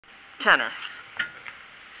Tenor.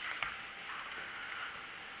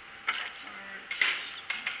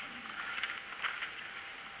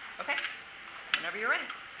 Okay, whenever you're ready. All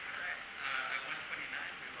right, at 129,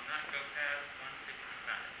 we will not go past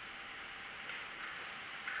 165.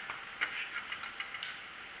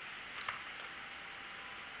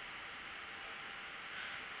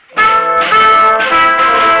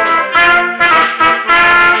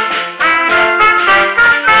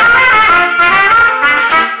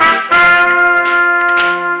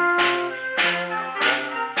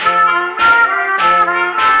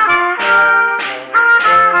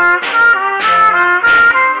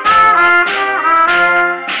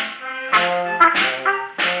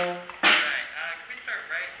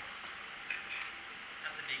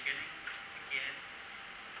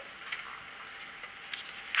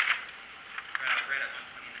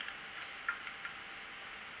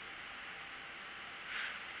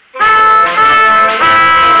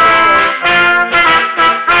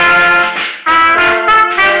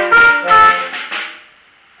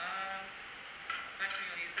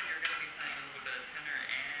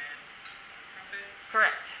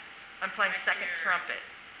 Correct. I'm playing second trumpet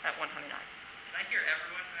at 129. Can I hear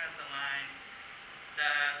everyone who has the line da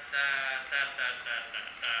da da da da da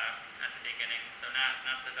da at the beginning? So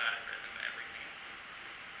not the dotted rhythm, everything else.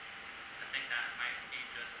 I think that might be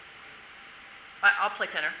just. I'll play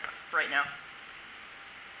tenor right now.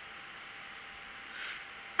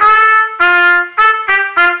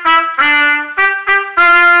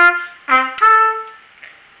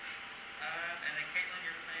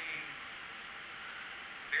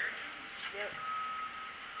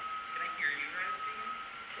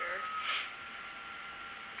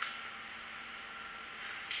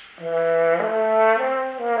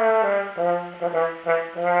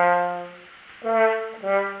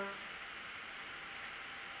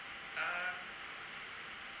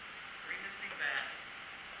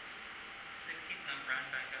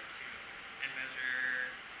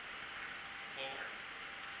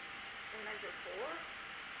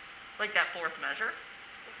 Like that fourth measure?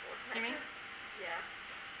 The fourth measure? You mean? Yeah.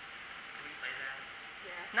 Can we play that?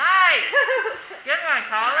 Yeah. Nice! Good one,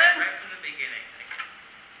 Collin. Right from the beginning.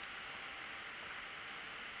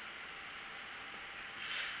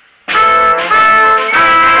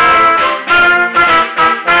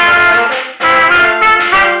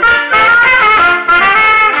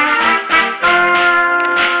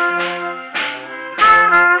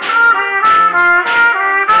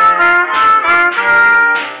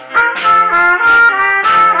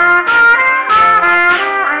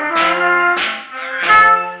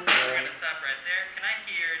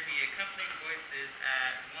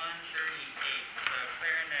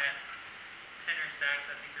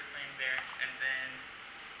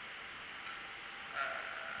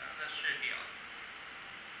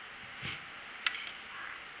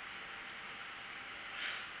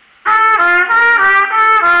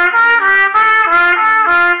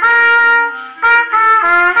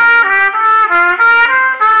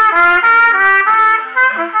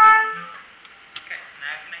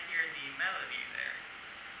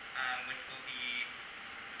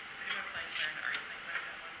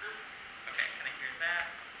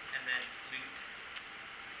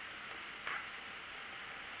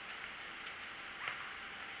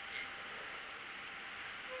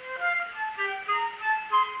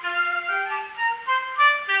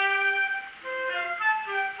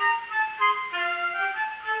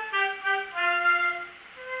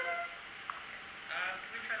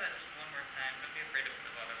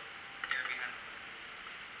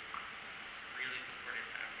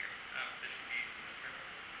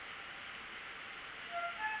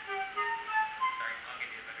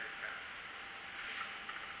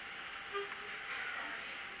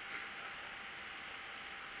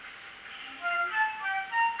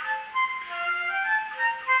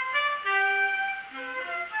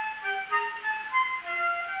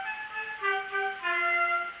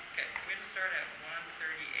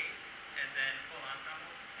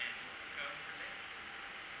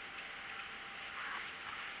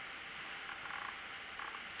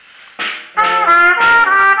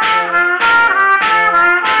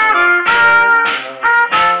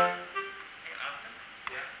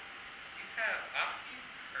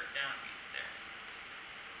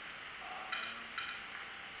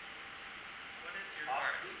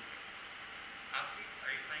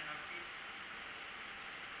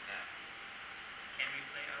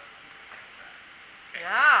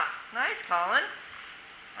 Yeah, nice, Collin.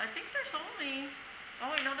 I think there's only, oh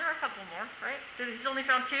wait, no, there are a couple more, right? He's only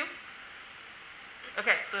found two?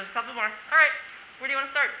 Okay, so there's a couple more. All right, where do you want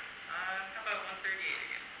to start? How about 138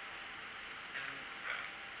 again? And keep going.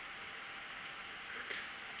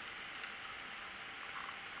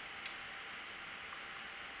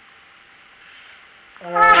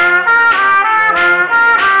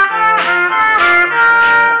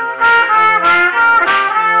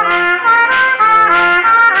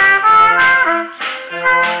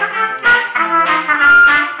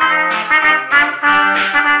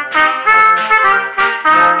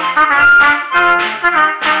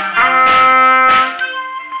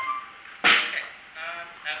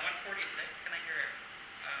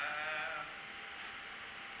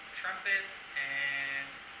 trumpet, and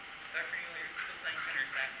Dr. Neal, you're still playing tenor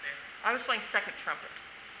sax there? I was playing second trumpet.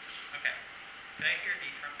 Okay. Can I hear the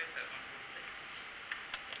trumpets at 146?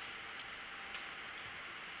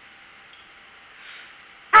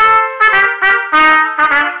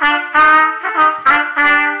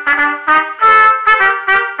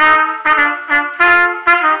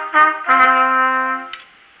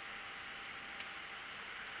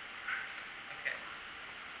 Okay.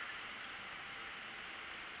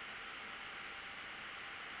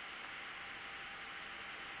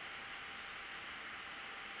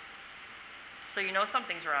 So you know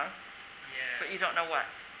something's wrong, Yeah. but you don't know what.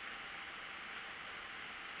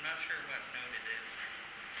 I'm not sure what note it is.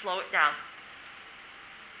 Slow it down.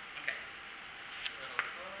 Okay. A little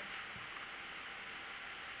slower.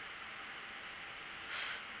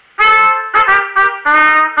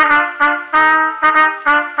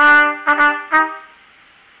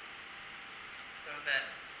 So that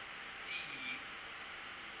D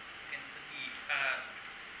against the B.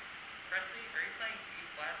 Presley, are you playing B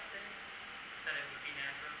flat today? Instead of B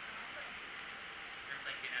natural? You're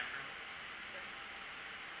playing B natural? Let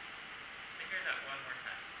me hear that one more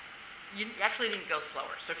time. You actually didn't go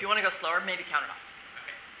slower. So if you want to go slower, maybe count it off.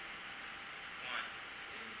 Okay. 1,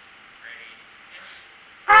 2, ready,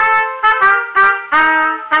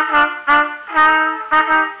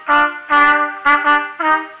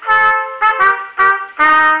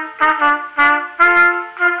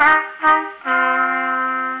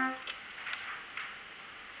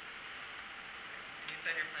 and you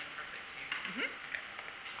said you're playing trumpet too? Mm-hmm. Okay.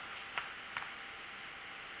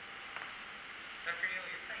 Dr. Neal,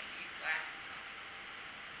 you're playing E flats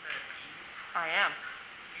instead of E's. I am.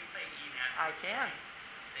 Can you play E natural? I can.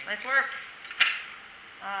 Thank Nice you. work.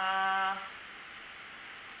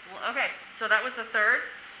 Okay, so that was the third.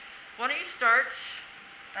 Why don't you start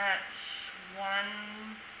at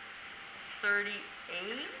 138?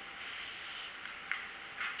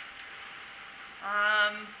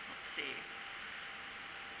 Let's see.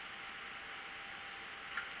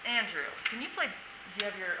 Andrew, can you play, do you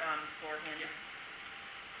have your score handy? Yeah.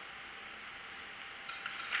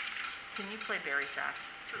 Can you play Barry sax?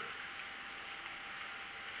 Sure.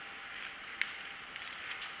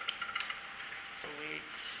 Sweet.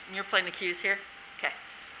 And you're playing the cues here? Okay.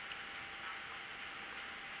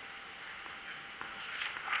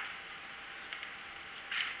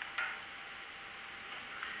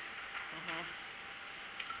 Mm-hmm.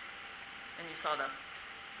 And you saw them.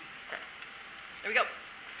 Okay. There we go.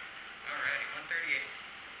 Alrighty,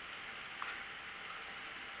 138.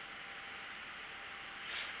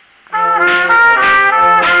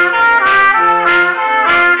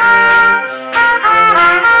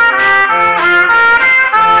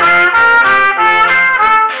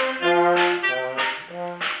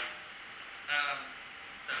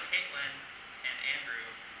 So Caitlin and Andrew,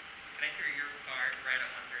 can I hear your part right at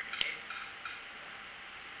 138?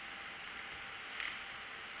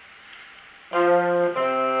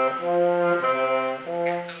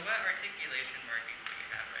 Okay, so what articulation markings do we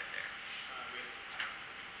have right there?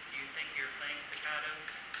 Do you think you're playing staccato?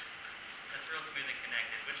 That's real smooth and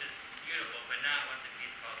connected, which is beautiful, but not what the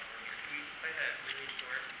piece calls for here. Can we play that really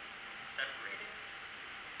short, separated?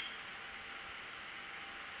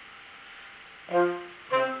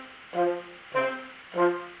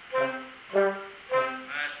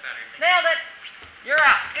 Much better. Thank you. Nailed it. You're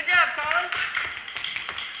out. Good job, Collin.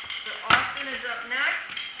 So Austin is up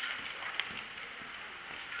next.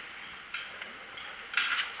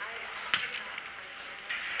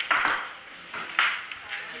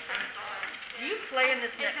 Do you play in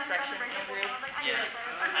this next section, Andrew? Yeah.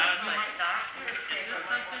 I was like, Might not. is this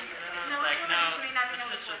something? And then I was like, no,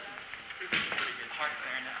 this is just pretty good hard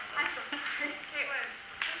clarinet. I'm so sorry. Caitlin,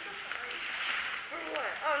 I'm so sorry. For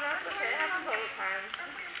what? Oh, no, it's okay. It happens all the time. I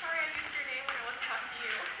was like, I'm sorry I used your name when I wasn't talking to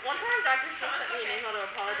you. One time, Dr. Smith sent me an email to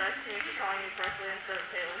apologize to me for calling you Presley instead of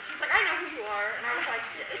Caitlin. She's like, I know who you are. And I was like,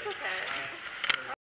 it's okay.